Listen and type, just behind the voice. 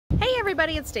Hey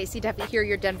everybody, it's Stacie Duffy here,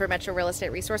 your Denver Metro real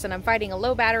estate resource, and I'm fighting a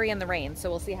low battery in the rain, so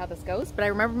we'll see how this goes. But I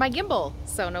remember my gimbal,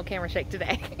 so no camera shake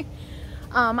today.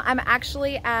 I'm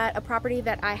actually at a property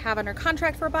that I have under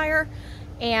contract for a buyer,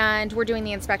 and we're doing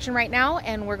the inspection right now,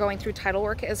 and we're going through title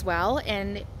work as well.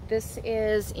 And this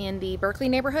is in the Berkeley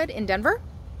neighborhood in Denver.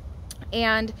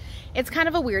 And it's kind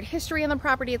of a weird history on the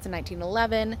property. It's in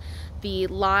 1911. The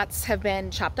lots have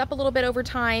been chopped up a little bit over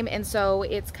time, and so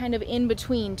it's kind of in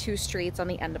between two streets on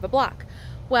the end of a block.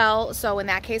 Well, so in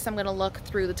that case, I'm going to look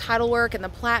through the title work and the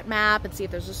plat map and see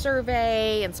if there's a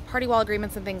survey and some party wall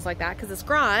agreements and things like that, because this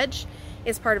garage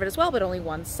is part of it as well, but only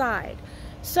one side.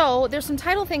 So there's some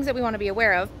title things that we want to be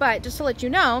aware of, but just to let you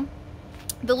know,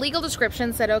 the legal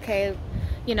description said, okay,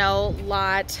 you know,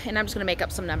 lot, and I'm just going to make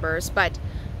up some numbers, but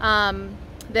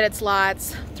that it's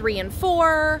lots 3 and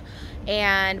 4,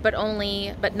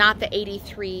 but not the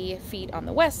 83 feet on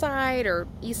the west side or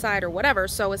east side or whatever.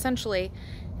 So essentially,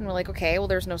 and we're like, okay, well,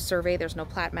 there's no survey, there's no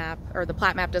plat map, or the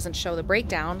plat map doesn't show the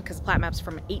breakdown because plat map's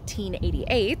from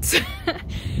 1888.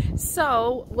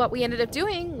 So what we ended up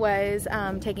doing was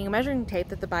taking a measuring tape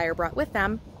that the buyer brought with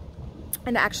them,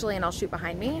 and I'll shoot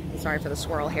behind me, sorry for the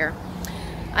swirl here,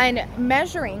 and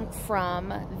measuring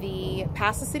from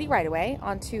past the city right away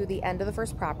onto the end of the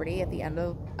first property at the end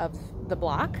of the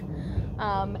block,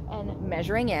 and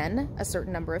measuring in a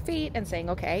certain number of feet and saying,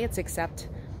 okay, it's except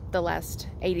the west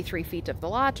 83 feet of the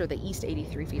lot, or the east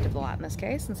 83 feet of the lot in this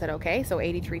case, and said, okay, so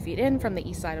 83 feet in from the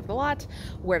east side of the lot,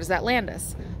 where does that land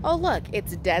us? Oh, look,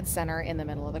 it's dead center in the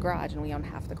middle of the garage, and we own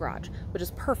half the garage, which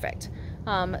is perfect.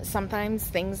 Sometimes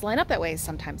things line up that way,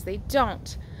 sometimes they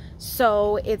don't.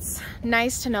 So it's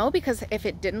nice to know, because if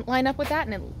it didn't line up with that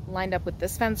and it lined up with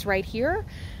this fence right here,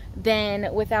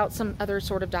 then without some other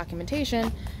sort of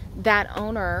documentation, that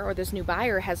owner or this new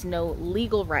buyer has no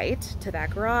legal right to that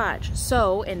garage.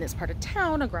 So in this part of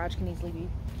town, a garage can easily be,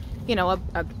 you know,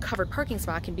 a covered parking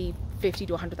spot can be $50,000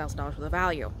 to $100,000 worth of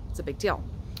value. It's a big deal.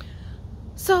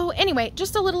 So anyway,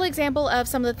 just a little example of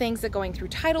some of the things that going through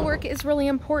title work is really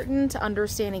important.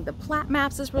 Understanding the plat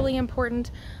maps is really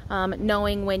important.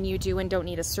 Knowing when you do and don't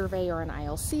need a survey or an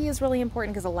ILC is really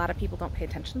important, because a lot of people don't pay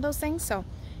attention to those things. So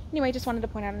anyway, just wanted to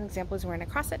point out an example as we're running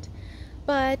across it.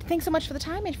 But thanks so much for the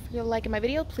time. If you're liking my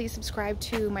video, please subscribe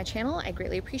to my channel. I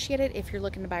greatly appreciate it. If you're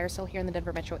looking to buy or sell here in the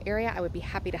Denver metro area, I would be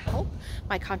happy to help.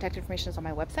 My contact information is on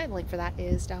my website. The link for that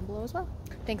is down below as well.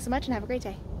 Thanks so much and have a great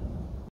day.